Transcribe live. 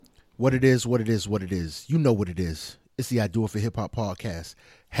What it is, what it is, what it is. You know what it is. It's the I Do It for Hip Hop podcast.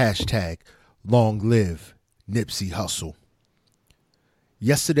 Hashtag long live Nipsey Hussle.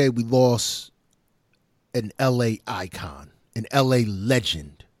 Yesterday we lost an LA icon, an LA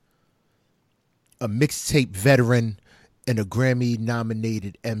legend, a mixtape veteran, and a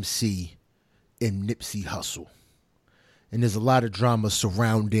Grammy-nominated MC in Nipsey Hussle. And there's a lot of drama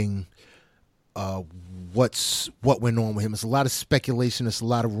surrounding what went on with him. It's a lot of speculation. It's a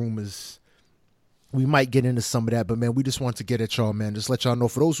lot of rumors. We might get into some of that, but man, we just want to get at y'all, man. Just let y'all know,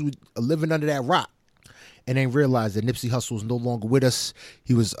 for those who are living under that rock and ain't realized that Nipsey Hussle is no longer with us.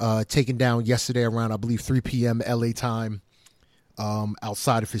 He was taken down yesterday around, I believe, 3 p.m. LA time,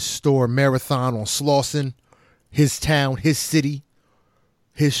 outside of his store Marathon on Slauson, his town, his city,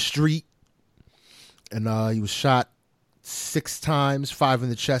 his street. And he was shot 6 times, 5 in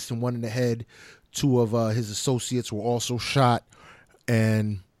the chest and 1 in the head. 2 of his associates were also shot,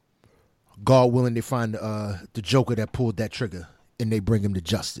 and God willing, they find the Joker that pulled that trigger and they bring him to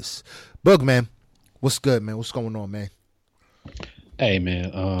justice. Bug, man, what's good, man? What's going on, man? Hey,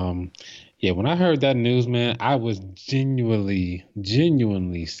 man. Yeah, when I heard that news, man, I was genuinely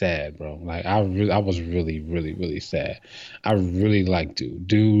sad, bro. Like I was really sad. I really liked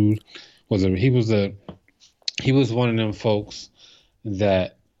dude was he was one of them folks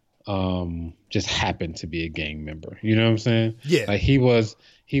that just happened to be a gang member. You know what I'm saying? Yeah. Like he was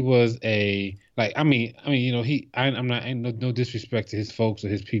a, like, I mean, you know, I'm not, ain't no disrespect to his folks or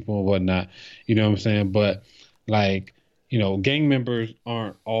his people and whatnot. You know what I'm saying? But like, you know, gang members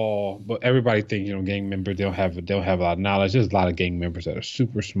aren't all, but everybody thinks, you know, gang members, they don't have a lot of knowledge. There's a lot of gang members that are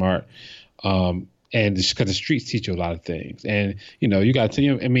super smart. And because the streets teach you a lot of things, and you know, you got to,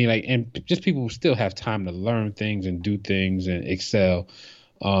 you know, I mean, like, and just people still have time to learn things and do things and excel.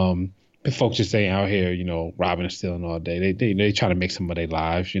 But folks just ain't out here, you know, robbing and stealing all day. They try to make some of their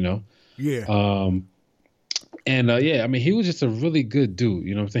lives, you know. Yeah. Yeah, I mean, he was just a really good dude.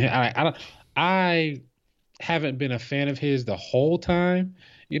 You know what I'm saying? I haven't been a fan of his the whole time.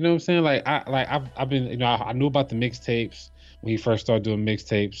 You know what I'm saying? Like I've been, you know, I knew about the mixtapes when he first started doing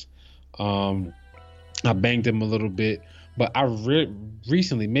mixtapes. I banged him a little bit, but I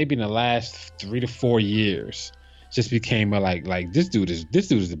recently, maybe in the last 3 to 4 years, just became a like this dude is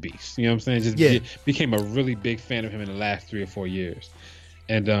the beast. You know what I'm saying? Just became a really big fan of him in the last 3 or 4 years.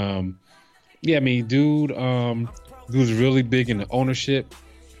 And yeah, I mean, dude was really big in the ownership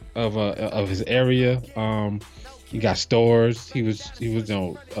of his area. He got stores. He was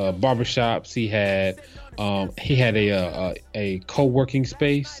on barbershops. He had a co-working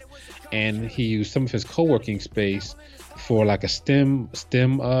space, and he used some of his co-working space for like a STEM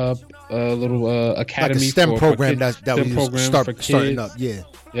little academy, like a STEM program that STEM was starting up. Yeah.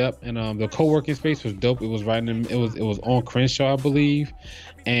 Yep. And the co-working space was dope. It was right in, it was on Crenshaw, I believe.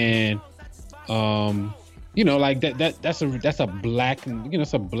 And you know, like that's a black, you know,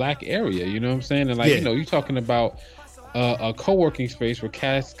 it's a black area, you know what I'm saying? And like, you know, you're talking about a co-working space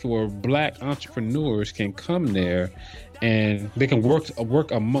where black entrepreneurs can come there and they can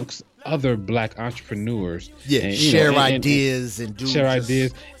work amongst other black entrepreneurs. Yeah, and, share ideas and do share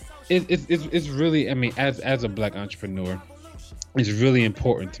ideas. It's really, I mean, as a black entrepreneur, it's really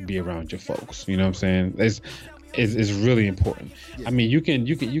important to be around your folks. You know what I'm saying? It's really important. Yeah. I mean, you can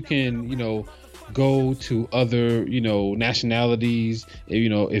you know, go to other, you know, nationalities, you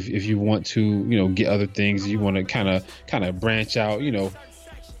know, if you want to, you know, get other things, you want to kind of branch out, you know.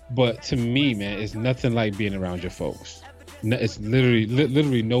 But to me, man, it's nothing like being around your folks. It's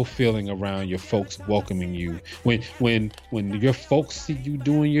literally no feeling around your folks welcoming you. When your folks see you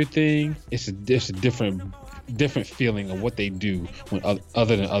doing your thing, it's a different feeling of what they do when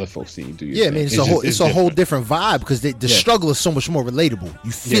other than other folks see you do your thing. I mean, it's a whole different vibe, because the struggle is so much more relatable.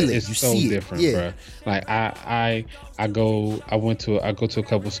 You feel it, it's you so see different, it. Bro. Like I go to a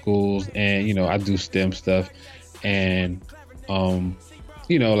couple schools, and you know, I do STEM stuff, and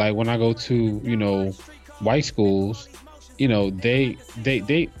you know, like when I go to, you know, white schools, you know, they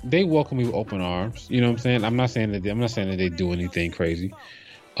welcome me with open arms. You know what I'm saying? I'm not saying that they do anything crazy.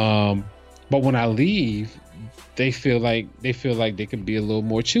 But when I leave, they feel like they could be a little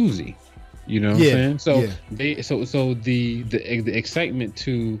more choosy. You know what I'm saying? So the excitement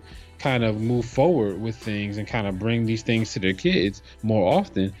to kind of move forward with things and kind of bring these things to their kids more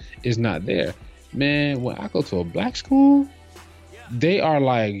often is not there. Man, when I go to a black school, they are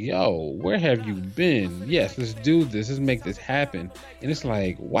like, yo, where have you been? Yes, let's do this. Let's make this happen. And it's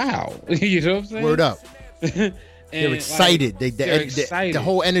like, wow. You know what I'm saying? Word up. They're excited. Like, they're excited. The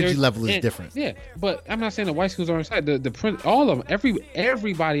whole energy level is different. Yeah, but I'm not saying the white schools aren't excited. All of them,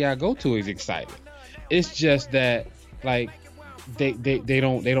 everybody I go to is excited. It's just that, like, they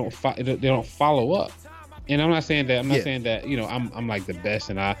don't follow up. And I'm not saying that I'm like the best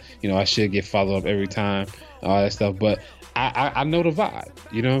and I should get followed up every time, all that stuff, but I know the vibe.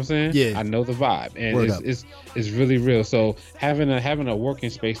 You know what I'm saying? Yeah. I know the vibe, and it's really real. So having a working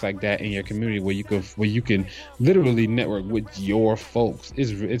space like that in your community where you can literally network with your folks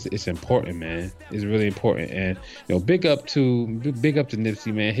it's important, man. It's really important. And big up to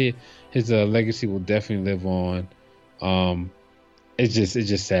Nipsey, man. His legacy will definitely live on. It's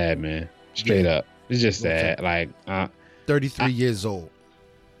just sad, man. Straight up, it's just sad. Like 33 years old.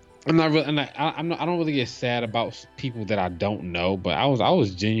 I'm not really, I don't really get sad about people that I don't know, but I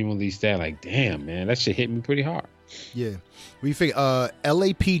was genuinely sad. Like, damn, man, that shit hit me pretty hard. Yeah, we think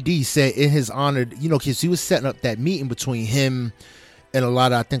LAPD said in his honor, because he was setting up that meeting between him and a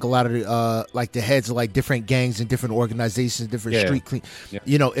lot of like the heads of like different gangs and different organizations, different street clean,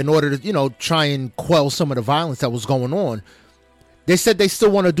 in order to try and quell some of the violence that was going on. They said they still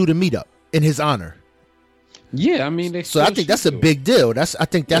want to do the meetup in his honor. Yeah, I mean, so I think that's a big deal. I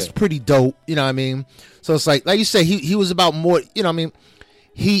think that's pretty dope. You know what I mean? So it's like you say, he was about more. You know what I mean?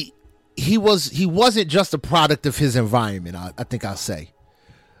 He wasn't just a product of his environment. I think I'll say.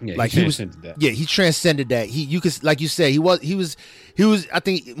 Yeah, like he transcended that. Yeah, he transcended that. You could, like you say, he was. I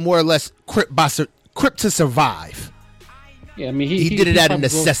think more or less crip to survive. Yeah, I mean, he did it out of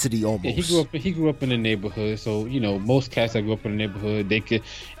necessity almost. Yeah, he grew up in the neighborhood, so most cats that grew up in the neighborhood, they could,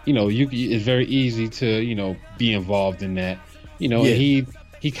 it's very easy to be involved in that. And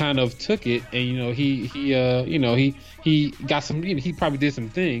he kind of took it, and he got some. He probably did some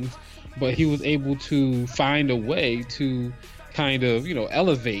things, but he was able to find a way to kind of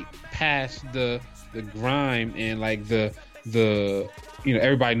elevate past the grime and like the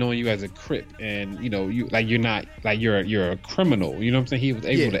everybody knowing you as a Crip, and you like you're not like you're a criminal. You know what I'm saying? He was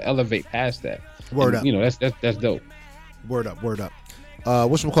able to elevate past that. Word up. That's dope. Word up.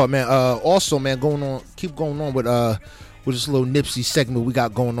 Whatchamacallit, man? Also, man, keep going on with this little Nipsey segment we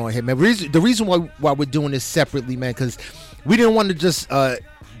got going on here, man. The reason why we're doing this separately, man, because we didn't want to just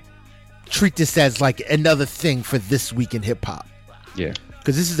treat this as like another thing for This Week in Hip Hop. Yeah.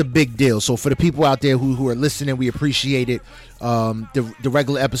 Because this is a big deal. So for the people out there who are listening, we appreciate it. The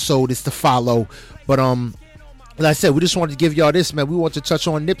regular episode is to follow. But like I said, we just wanted to give y'all this, man. We want to touch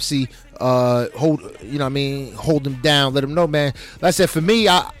on Nipsey. Hold him down. Let him know, man. Like I said, for me,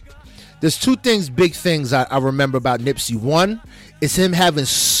 there's two big things I remember about Nipsey. One is him having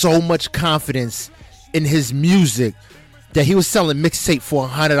so much confidence in his music that he was selling mixtape for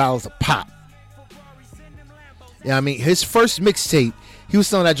 $100 a pop. Yeah, I mean, his first mixtape, he was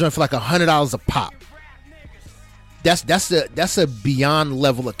selling that joint for like $100 a pop. That's a beyond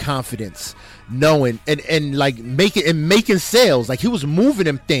level of confidence, knowing and like making sales. Like he was moving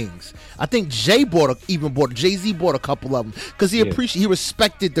them things. I think Jay-Z bought a couple of them because he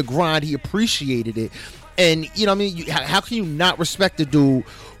respected the grind. He appreciated it, and how can you not respect a dude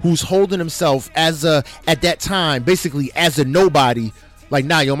who's holding himself at that time basically as a nobody? Like,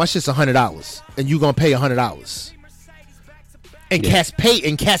 nah, my shit's $100, and you gonna pay $100. And Cass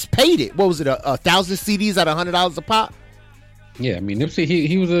paid it. What was it? 1,000 CDs at $100 a pop. Yeah, I mean Nipsey,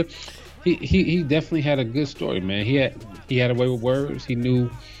 he definitely had a good story, man. He had a way with words. He knew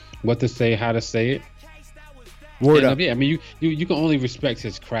what to say, how to say it. Word up. Yeah, I mean you can only respect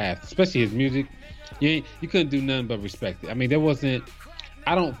his craft, especially his music. You couldn't do nothing but respect it. I mean,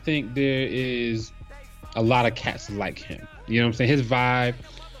 I don't think there is a lot of cats like him. You know what I'm saying? His vibe,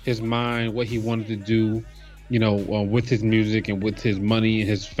 his mind, what he wanted to do. With his music and with his money and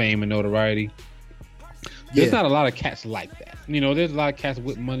his fame and notoriety. There's not a lot of cats like that. There's a lot of cats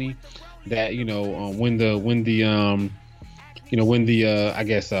with money that, win the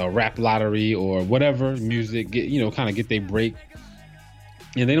rap lottery or whatever music, get their break.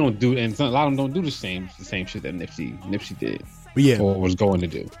 And they don't do, and a lot of them don't do the same shit that Nipsey did. Or was going to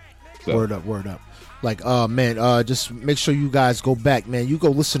do. So. Word up. Like, man, just make sure you guys go back, man. You go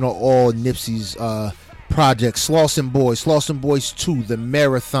listen to all Nipsey's project, Slauson Boys 2, The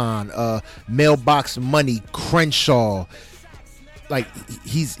Marathon, Mailbox Money, Crenshaw. Like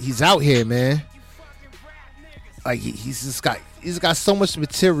he's out here, man. Like he's got so much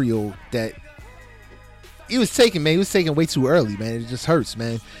material that he was taking way too early, man. It just hurts,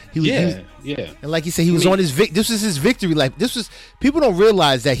 man. Yeah. And like you said, he was on his this was his victory lap. People don't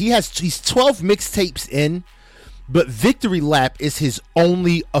realize that he's 12 mixtapes in, but Victory Lap is his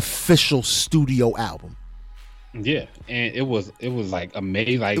only official studio album. Yeah, and it was like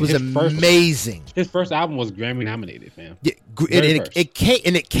amazing. Like, it was amazing. His first album was Grammy nominated, fam. Yeah,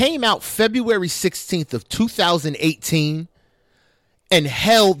 it came out February 16th of 2018, and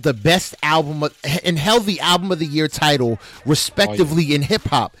held the album of the year title respectively in hip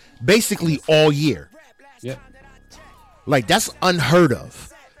hop basically all year. Yep. Like, that's unheard of.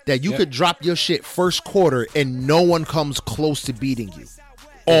 That you could drop your shit first quarter and no one comes close to beating you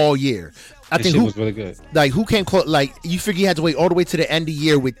all year. I think shit was really good. Like, who came close? Like, you figure you had to wait all the way to the end of the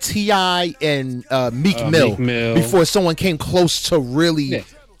year with T.I. and Meek Mill before someone came close to really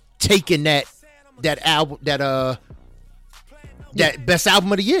taking that album, that best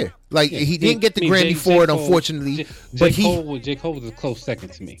album of the year. Like, he didn't get the Grammy for it, unfortunately. J. Cole was a close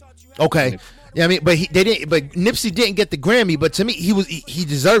second to me. Okay. Yeah, I mean, but Nipsey didn't get the Grammy. But to me, he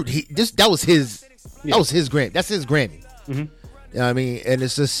deserved. That was his Grammy. That's his Grammy. Mm-hmm. You know what I mean? And it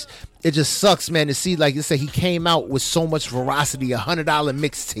just sucks, man, to see, like you said, he came out with so much veracity, $100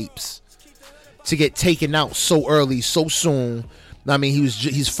 mixtapes, to get taken out so early, so soon. I mean,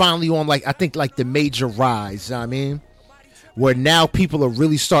 he's finally on, like, I think, like, the major rise. You know what I mean? Where now people are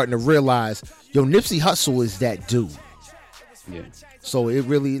really starting to realize, yo, Nipsey Hussle is that dude. Yeah. So it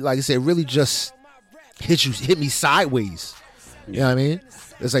really, like I said, it really just hit me sideways. You know what I mean?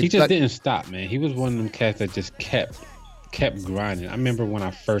 It's like, he just didn't stop, man. He was one of them cats that just kept grinding. I remember when I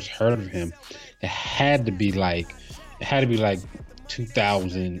first heard of him, it had to be like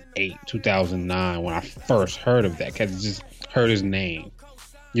 2008, 2009 when I first heard of that, because I just heard his name.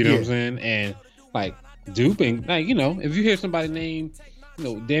 You know what I'm saying? And like, duping, like, you know, if you hear somebody name, you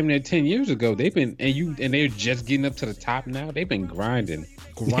know, damn near 10 years ago, they've been, and they're just getting up to the top now. They've been grinding.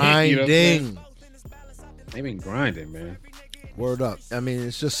 You know, they've been grinding, man. Word up. I mean,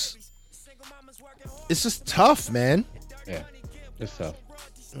 it's just tough, man. Yeah, it's tough.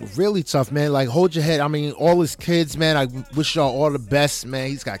 Really tough, man. Like, hold your head. I mean, all his kids, man, I wish y'all all the best, man.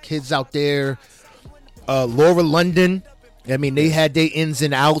 He's got kids out there. Laura London, I mean, they had their ins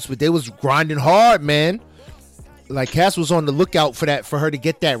and outs, but they was grinding hard, man. Like, Cass was on the lookout for her to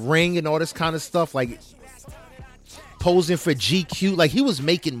get that ring and all this kind of stuff, like posing for GQ. Like, he was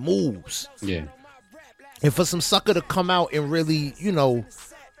making moves. Yeah. And for some sucker to come out and really, you know,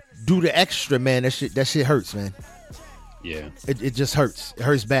 do the extra, man, that shit hurts, man. Yeah. It just hurts. It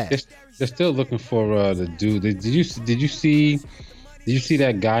hurts bad. They're still looking for the dude. Did you see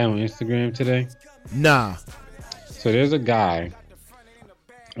that guy on Instagram today? Nah. So there's a guy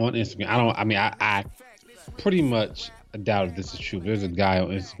on Instagram. I pretty much doubt if this is true. There's a guy on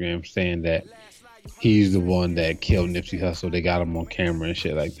Instagram saying that he's the one that killed Nipsey Hussle. They got him on camera and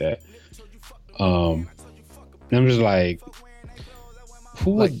shit like that. And I'm just like,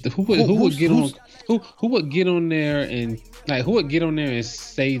 who would get on there and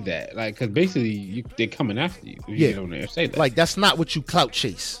say that? Like, because basically they're coming after you. If you get on there and say that. Like, that's not what you clout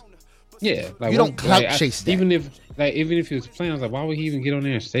chase. Yeah, like, you don't clout chase that. Even if he was playing, I was like, why would he even get on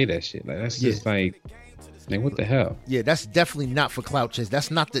there and say that shit? Like, that's just like what the hell? Yeah, that's definitely not for clout chase. That's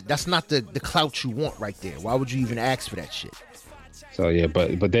not the clout you want right there. Why would you even ask for that shit? So yeah,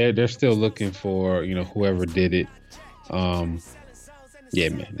 but they're still looking for, you know, whoever did it. Yeah,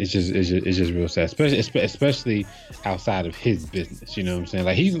 man, it's just real sad, especially outside of his business. You know what I'm saying?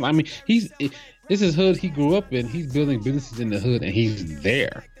 Like, this is hood he grew up in. He's building businesses in the hood, and he's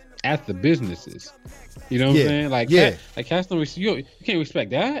there at the businesses. You know what I'm saying? Like, you can't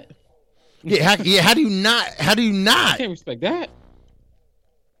respect that. Yeah, how do you not? You can't respect that.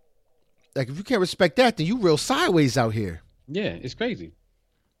 Like, if you can't respect that, then you real sideways out here. Yeah, it's crazy.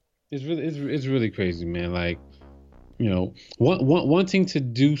 It's really crazy, man. Like, you know, wanting to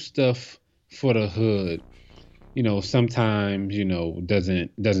do stuff for the hood, you know, sometimes, you know,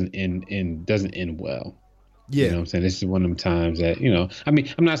 doesn't end well. Yeah. You know what I'm saying? This is one of them times that, you know, I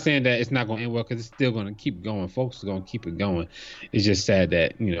mean, I'm not saying that it's not going to end well, because it's still going to keep going. Folks are going to keep it going. It's just sad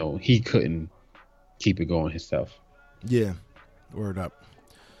that, you know, he couldn't keep it going himself. Yeah. Word up.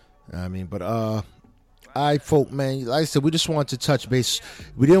 I mean, but folk, man, like I said, we just wanted to touch base.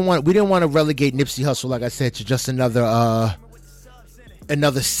 We didn't want to relegate Nipsey Hussle, like I said, to just another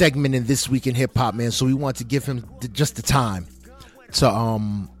segment in This Week in Hip Hop, man. So we wanted to give him just the time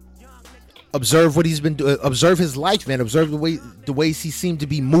to observe what he's been doing, observe his life, man, observe the ways he seemed to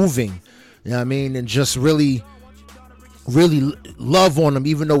be moving, you know what I mean, and just really love on him,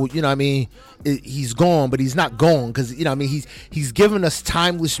 even though, you know what I mean, he's gone, but he's not gone, because, you know what I mean, he's given us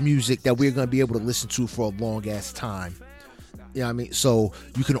timeless music that we're going to be able to listen to for a long ass time. You know what I mean? So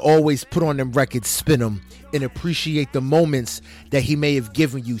you can always put on them records, spin them, and appreciate the moments that he may have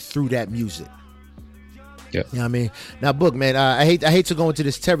given you through that music. Yeah. You know what I mean? Now, Book, man, I hate to go into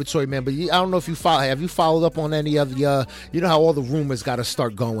this territory, man, but I don't know if have you followed up on any of the, you know how all the rumors got to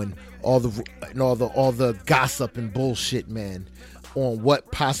start going, all the gossip and bullshit, man. on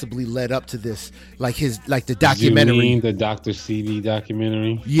what possibly led up to this, like the documentary. You mean the Dr. CB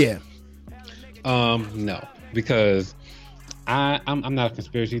documentary? Yeah. No, because I'm not a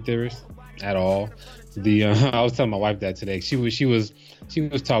conspiracy theorist at all. I was telling my wife that today. She was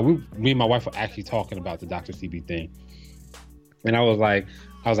talking. Me and my wife were actually talking about the Dr. CB thing, and I was like,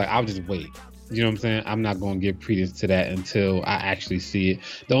 I'll just wait. You know what I'm saying? I'm not going to give credence to that until I actually see it.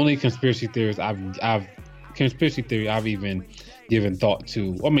 The only conspiracy theories I've even given thought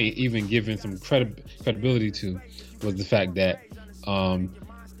to, I mean, even given some credibility to, was the fact that,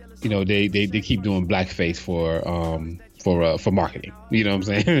 they keep doing blackface for marketing. You know what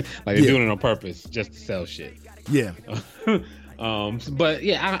I'm saying? Like they're doing it on purpose just to sell shit. Yeah. But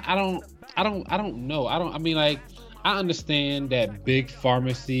yeah, I don't know. I mean, like, I understand that big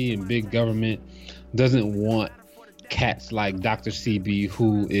pharmacy and big government doesn't want cats like Dr. CB,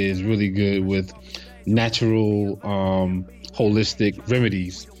 who is really good with natural, holistic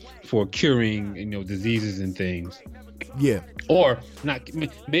remedies for curing, diseases and things. Yeah. Or not,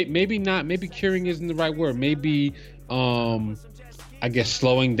 maybe not. Maybe curing isn't the right word. Maybe, I guess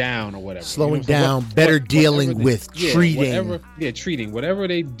slowing down or whatever. Slowing down, better dealing with, treating. Treating. Whatever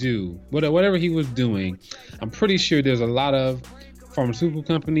they do, whatever he was doing, I'm pretty sure there's a lot of pharmaceutical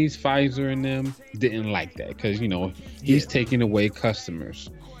companies, Pfizer and them, didn't like that because, he's taking away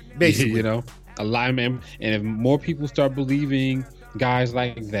customers. Basically. A lot of them. And if more people start believing guys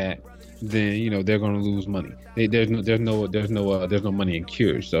like that, then, they're going to lose money. There's no money in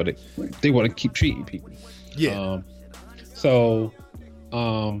cures. So they want to keep treating people. Yeah.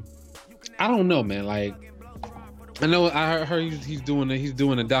 I don't know, man. Like, I heard he's doing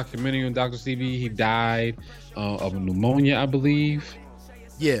a documentary on Dr. CB. He died of pneumonia, I believe.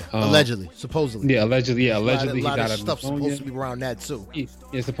 Yeah, allegedly, supposedly. Yeah, allegedly. Yeah, allegedly he died of stuff pneumonia. Supposed to be around that too. Yeah,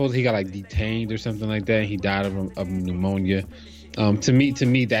 supposedly he got like detained or something like that. He died of pneumonia. To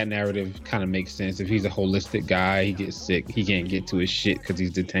me, that narrative kind of makes sense. If he's a holistic guy, he gets sick, he can't get to his shit because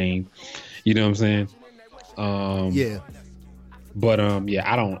he's detained. You know what I'm saying? Yeah. But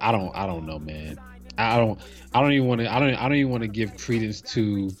yeah, I don't know, man. I don't even want to give credence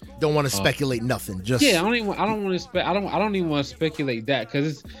to. Don't want to speculate nothing. Just yeah, I don't even want to speculate that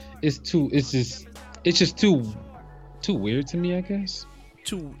because it's just too weird to me, I guess.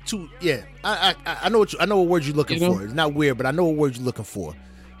 Too yeah. I know what word you're looking for. It's not weird, but I know what word you're looking for.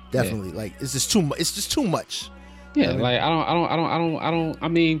 Definitely, yeah. Like it's just too much. It's just too much. Yeah, like I don't. I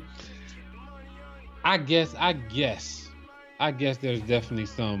mean, I guess there's definitely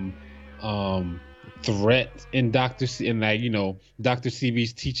some threat in Dr.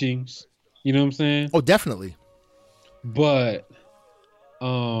 CB's teachings. You know what I'm saying? Oh, definitely. But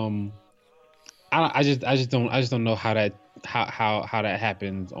I just don't know how that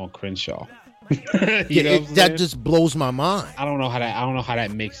happens on Crenshaw. That just blows my mind. I don't know how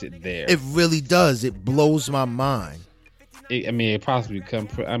that makes it there. It really does. It blows my mind. It possibly could,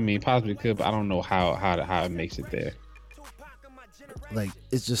 but I don't know how it makes it there. Like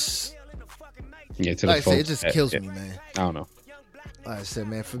it's just, yeah. To like the folks, it just kills me, man. I don't know. Like I said,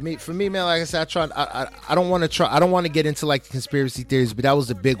 man, for me, man, like I said, I don't want to get into like the conspiracy theories, but that was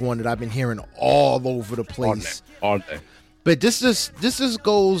a big one that I've been hearing all over the place, all day. But this just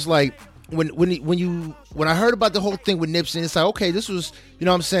goes like when I heard about the whole thing with Nipsey, it's like, okay, this was, you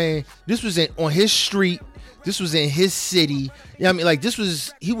know what I'm saying, this was on his street, this was in his city, you know what I mean, like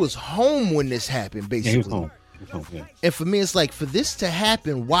he was home when this happened, basically. Yeah, he was home. Yeah. And for me, it's like, for this to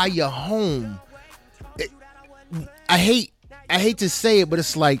happen while you're home, I hate to say it, but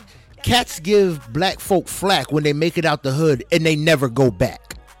it's like cats give black folk flack when they make it out the hood and they never go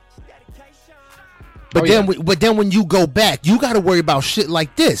back. But then when you go back, you got to worry about shit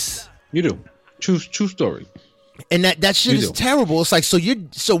like this. You do. True story. And that shit is terrible. It's like,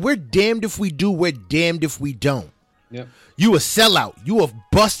 so we're damned if we do, we're damned if we don't. Yep. You a sellout. You a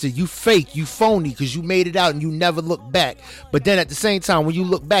busted. You fake. You phony because you made it out and you never look back. But then at the same time, when you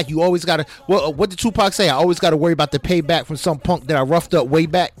look back, you always got to... Well, what did Tupac say? I always got to worry about the payback from some punk that I roughed up way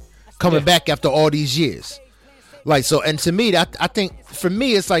back, coming back after all these years. Like, so, and to me, I think, for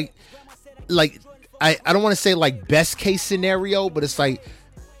me, it's like I don't want to say like best case scenario, but it's like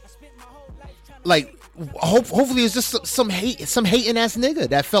hopefully it's just some hating ass nigga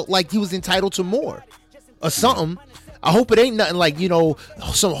that felt like he was entitled to more or something. I hope it ain't nothing like,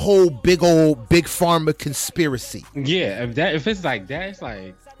 some whole big pharma conspiracy. Yeah, if it's like that, it's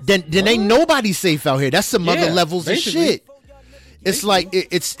like then ain't nobody safe out here. That's some other levels basically. Of shit. It's like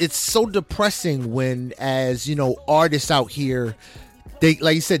it's so depressing when, as artists out here, they,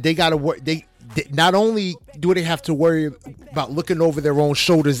 like you said, they gotta work. not only do they have to worry about looking over their own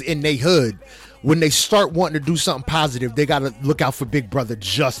shoulders in their hood, when they start wanting to do something positive, they got to look out for Big Brother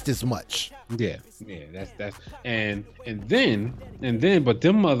just as much. Yeah, that's and then, but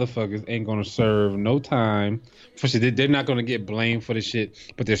them motherfuckers ain't gonna serve no time. First, they're not gonna get blamed for the shit,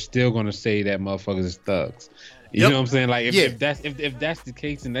 but they're still gonna say that motherfuckers is thugs. You know what I'm saying? Like, if that's the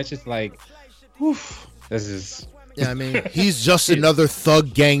case, then that's just like, whew, that's just. Yeah, I mean, he's just another thug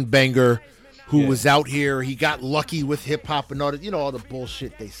gangbanger who was out here. He got lucky with hip hop and all the, all the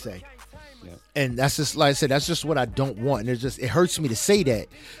bullshit they say. Yeah. And that's just, like I said, that's just what I don't want. And it hurts me to say that.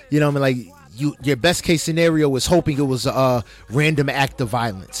 You know what I mean? Like, your best case scenario was hoping it was a random act of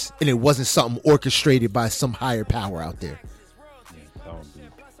violence and it wasn't something orchestrated by some higher power out there.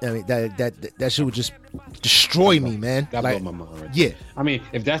 I mean, that shit would just destroy me, man. That blew my mind. Right? Yeah. I mean,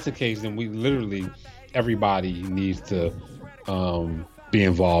 if that's the case, then we literally, everybody needs to be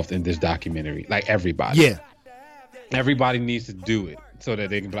involved in this documentary. Like, everybody. Yeah. Everybody needs to do it so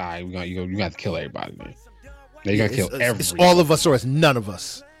that they can be like, you got to kill everybody, man. You got to kill everybody. It's all of us or it's none of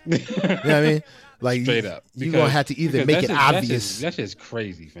us. You know what I mean? Like, straight up. You're going to have to either make it obvious. That's just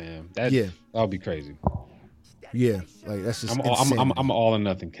crazy, fam. That'll be crazy. Yeah, like that's just. I'm an all or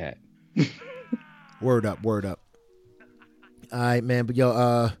nothing cat. Word up. All right, man. But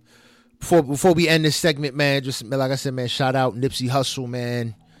yo, before we end this segment, man, just like I said, man, shout out Nipsey Hussle,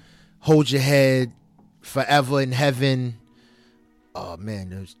 man. Hold your head, forever in heaven. Oh man,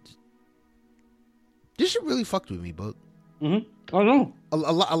 this shit really fucked with me, Buck. Mm-hmm. I know. A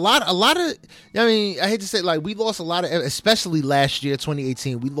lot of. I mean, I hate to say, like, we lost a lot of, especially last year,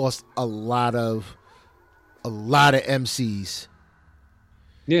 2018. We lost a lot of MCs.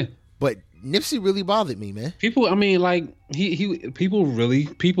 Yeah. But Nipsey really bothered me, man. People, I mean, like, people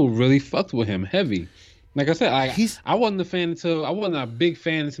really fucked with him heavy. Like I said, I wasn't a big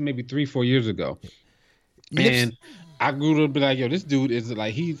fan until maybe 3-4 years ago. And I grew to be like, yo, this dude is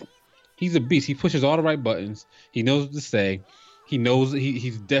like, he's a beast. He pushes all the right buttons. He knows what to say. He knows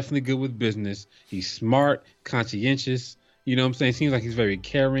he's definitely good with business. He's smart, conscientious. You know what I'm saying? Seems like he's very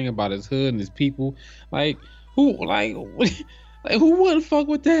caring about his hood and his people. Like, who wouldn't fuck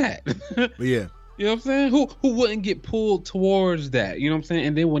with that? Yeah. You know what I'm saying? Who wouldn't get pulled towards that? You know what I'm saying?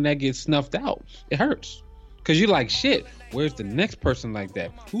 And then when that gets snuffed out, it hurts. Because you're like, shit, where's the next person like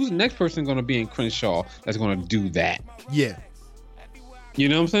that? Who's the next person going to be in Crenshaw that's going to do that? Yeah. You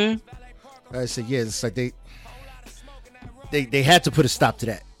know what I'm saying? I said, yeah, it's like they had to put a stop to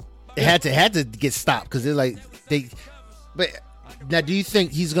that. It had to get stopped because they're like, but now, do you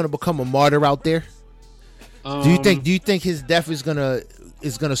think he's gonna become a martyr out there? Do you think his death is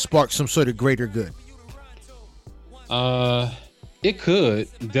gonna spark some sort of greater good? It could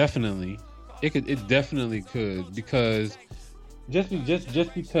definitely. It definitely could, because just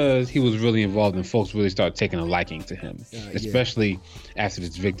because he was really involved and folks really started taking a liking to him, especially after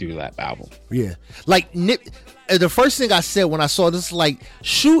this Victory Lap album. Yeah, like the first thing I said when I saw this, like,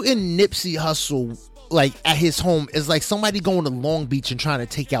 shooting Nipsey Hussle like at his home is like somebody going to Long Beach and trying to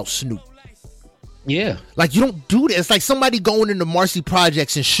take out Snoop. Yeah, like, you don't do that. It's like somebody going into Marcy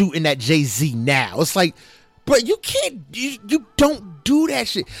Projects and shooting at Jay-Z now. It's like, but you can't. You don't do that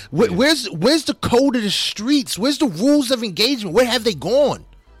shit. Where's the code of the streets? Where's the rules of engagement? Where have they gone?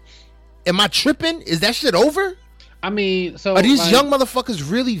 Am I tripping? Is that shit over? I mean, so are these young motherfuckers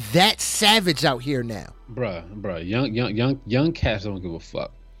really that savage out here now? Bruh, young cats don't give a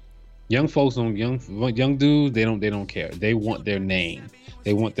fuck. Young folks don't, young dudes, they don't care. They want their name.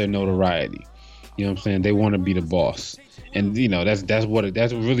 They want their notoriety. You know what I'm saying? They want to be the boss, and you know that's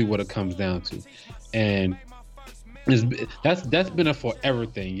really what it comes down to, and that's been a forever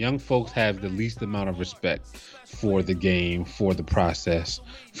thing. Young folks have the least amount of respect for the game, for the process,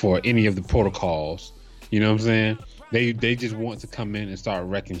 for any of the protocols. You know what I'm saying? They just want to come in and start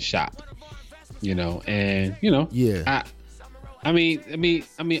wrecking shop. You know, and you know, yeah. I mean,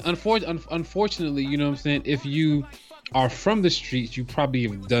 unfortunately, you know what I'm saying? If you are from the streets, you probably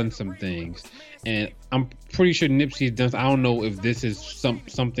have done some things. And I'm pretty sure Nipsey's done. I don't know if this is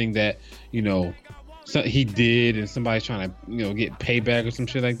something that, you know, he did and somebody's trying to, you know, get payback or some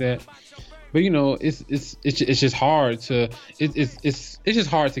shit like that. But you know, it's just hard to it's just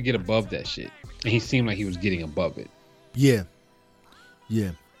hard to get above that shit. And he seemed like he was getting above it. Yeah.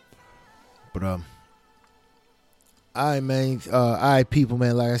 But all right, man. All right, people,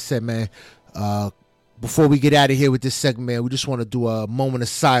 man. Like I said, man. Before we get out of here with this segment, man, we just want to do a moment of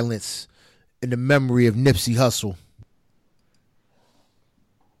silence in the memory of Nipsey Hussle.